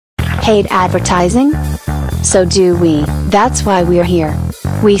Hate advertising? So do we. That's why we're here.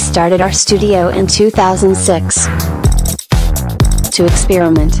 We started our studio in 2006 to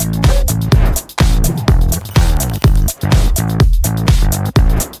experiment.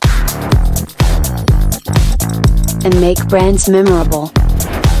 And make brands memorable.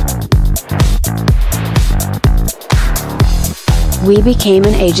 We became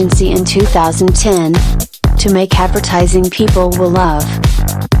an agency in 2010 to make advertising people will love.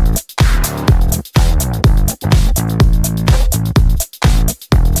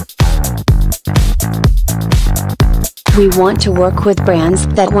 We want to work with brands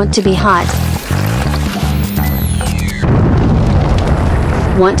that want to be hot,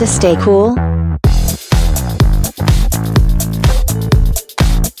 want to stay cool,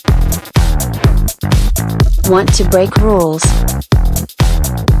 want to break rules.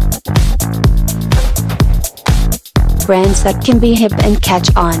 Brands that can be hip and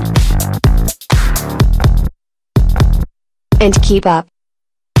catch on. And keep up.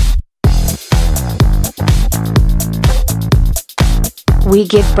 We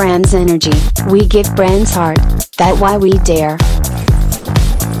give brands energy, we give brands heart, that's why we dare.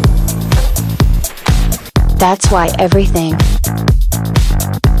 That's why everything.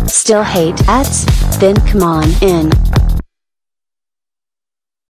 Still hate ads? Then come on in.